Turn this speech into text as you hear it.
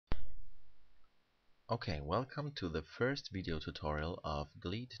Okay, welcome to the first video tutorial of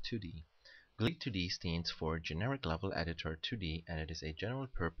GLEED2D. GLEED2D stands for Generic Level Editor 2D, and it is a general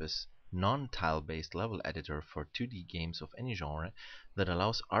purpose, non-tile based level editor for 2D games of any genre that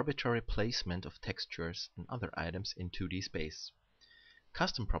allows arbitrary placement of textures and other items in 2D space.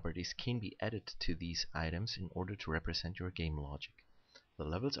 Custom properties can be added to these items in order to represent your game logic. The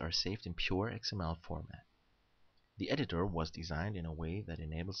levels are saved in pure XML format. The editor was designed in a way that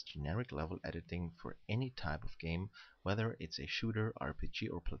enables generic level editing for any type of game, whether it's a shooter, RPG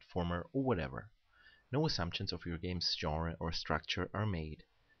or platformer or whatever. No assumptions of your game's genre or structure are made.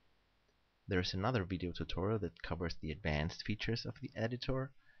 There is another video tutorial that covers the advanced features of the editor,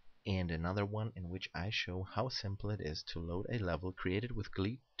 and another one in which I show how simple it is to load a level created with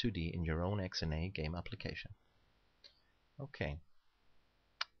GLEED2D in your own XNA game application. Okay,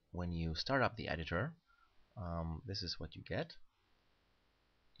 when you start up the editor, this is what you get.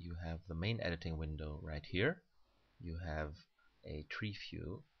 You have the main editing window right here. You have a tree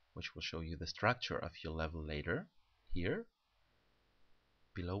view which will show you the structure of your level later here.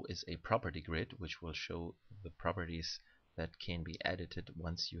 Below is a property grid which will show the properties that can be edited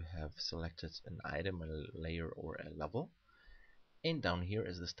once you have selected an item, a layer or a level. And down here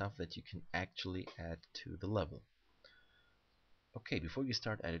is the stuff that you can actually add to the level. Okay, before you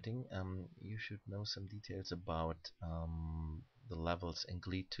start editing, you should know some details about the levels in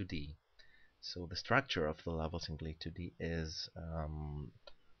GLEED2D. So the structure of the levels in GLEED2D is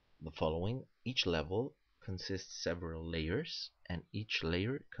the following. Each level consists several layers, and each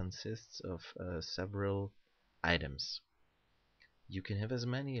layer consists of several items. You can have as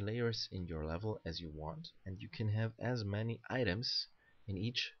many layers in your level as you want, and you can have as many items in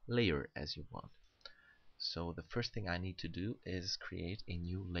each layer as you want. So the first thing I need to do is create a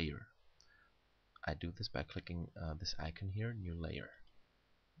new layer. I do this by clicking this icon here, new layer.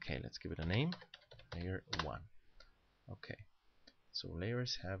 Okay, let's give it a name, layer 1. Okay, so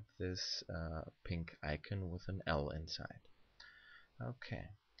layers have this pink icon with an L inside. Okay,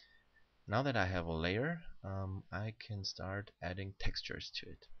 now that I have a layer, I can start adding textures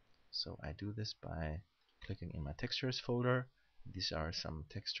to it. So I do this by clicking in my textures folder. These are some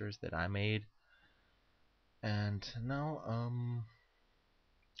textures that I made. And now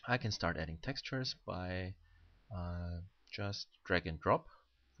I can start adding textures by just drag and drop,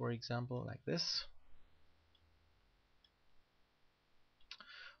 for example, like this.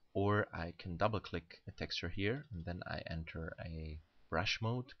 Or I can double click a texture here and then I enter a brush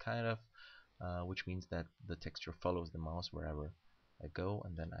mode kind of, which means that the texture follows the mouse wherever I go,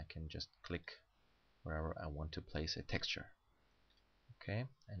 and then I can just click wherever I want to place a texture. Okay,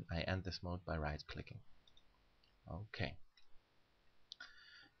 and I end this mode by right clicking. Okay.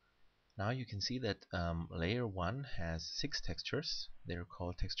 Now you can see that layer 1 has 6 textures. They're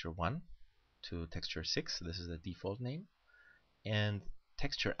called texture 1 to texture 6. This is the default name. And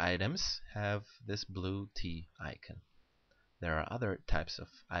texture items have this blue T icon. There are other types of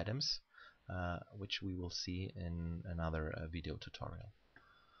items which we will see in another video tutorial.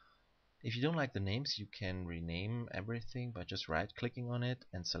 If you don't like the names, you can rename everything by just right clicking on it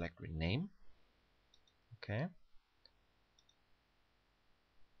and select rename. Okay.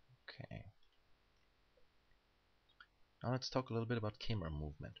 Okay. Now let's talk a little bit about camera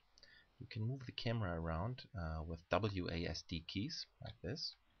movement. You can move the camera around with WASD keys like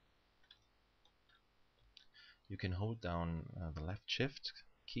this. You can hold down the left shift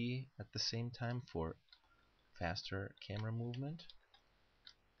key at the same time for faster camera movement.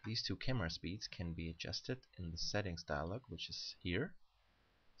 These two camera speeds can be adjusted in the settings dialog, which is here.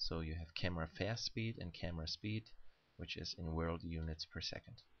 So you have camera fast speed and camera speed, which is in world units per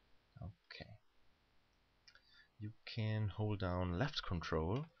second. Okay. You can hold down left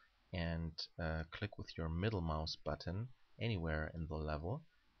control and click with your middle mouse button anywhere in the level,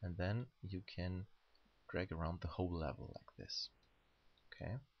 and then you can drag around the whole level like this.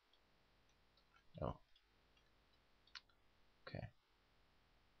 Okay. Oh. Okay.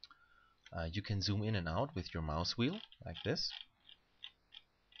 You can zoom in and out with your mouse wheel like this.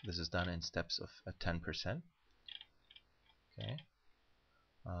 This is done in steps of 10%. Okay.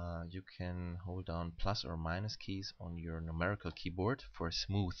 You can hold down plus or minus keys on your numerical keyboard for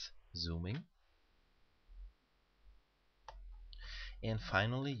smooth zooming. And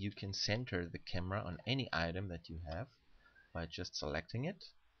finally, you can center the camera on any item that you have by just selecting it,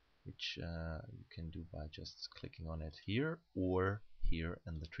 which you can do by just clicking on it here or here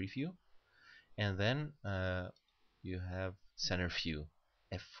in the tree view. And then you have center view,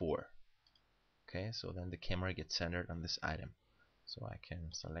 F4. Okay, so then the camera gets centered on this item. So I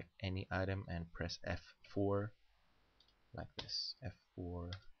can select any item and press F4 like this.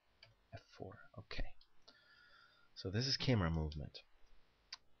 F4, F4. Okay. So this is camera movement.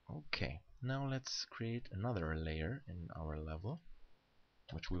 Okay, now let's create another layer in our level,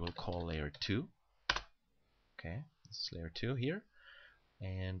 which we will call layer 2. Okay, this is layer 2 here.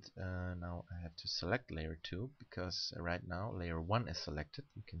 And now I have to select layer 2 because right now layer 1 is selected.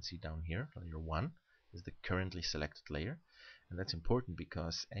 You can see down here, layer 1 is the currently selected layer. And that's important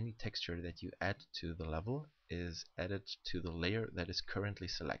because any texture that you add to the level is added to the layer that is currently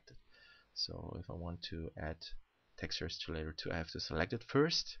selected. So if I want to add textures to layer 2, I have to select it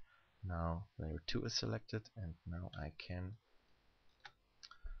first. Now layer 2 is selected, and now I can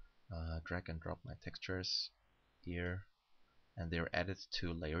drag and drop my textures here, and they're added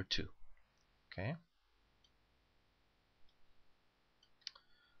to layer 2. Okay.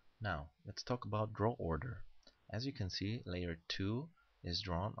 Now let's talk about draw order. As you can see, layer 2 is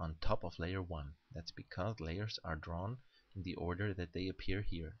drawn on top of layer 1. That's because layers are drawn in the order that they appear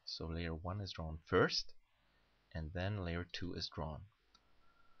here. So layer 1 is drawn first, and then layer 2 is drawn.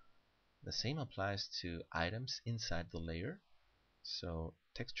 The same applies to items inside the layer. So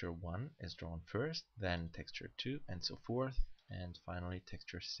texture 1 is drawn first, then texture 2, and so forth, and finally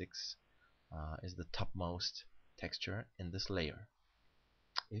texture 6 is the topmost texture in this layer.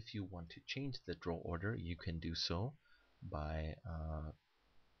 If you want to change the draw order, you can do so by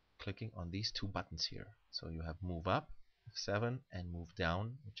clicking on these two buttons here. So you have move up, F7, and move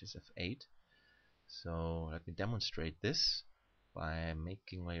down, which is F8. So let me demonstrate this by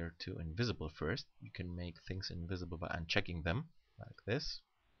making layer 2 invisible first. You can make things invisible by unchecking them, like this,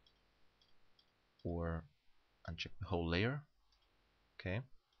 or uncheck the whole layer. Okay.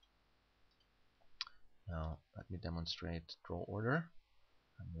 Now let me demonstrate draw order.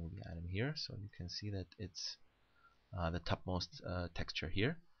 I move the item here so you can see that it's the topmost texture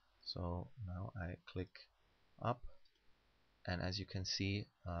here. So now I click up, and as you can see,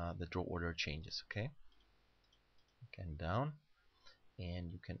 the draw order changes. Okay. Again down,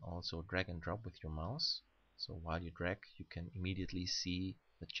 and you can also drag and drop with your mouse. So while you drag, you can immediately see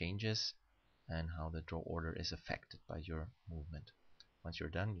the changes and how the draw order is affected by your movement. Once you're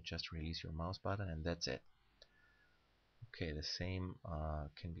done, you just release your mouse button, and that's it. Okay, the same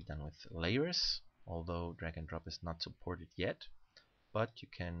can be done with layers, although drag and drop is not supported yet, but you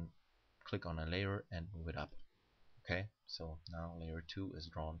can click on a layer and move it up. Okay, so now layer 2 is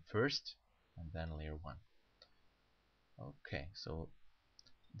drawn first, and then layer 1. Okay, so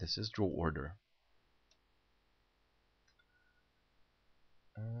this is draw order.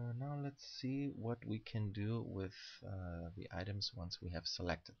 Now let's see what we can do with the items once we have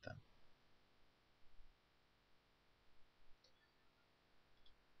selected them.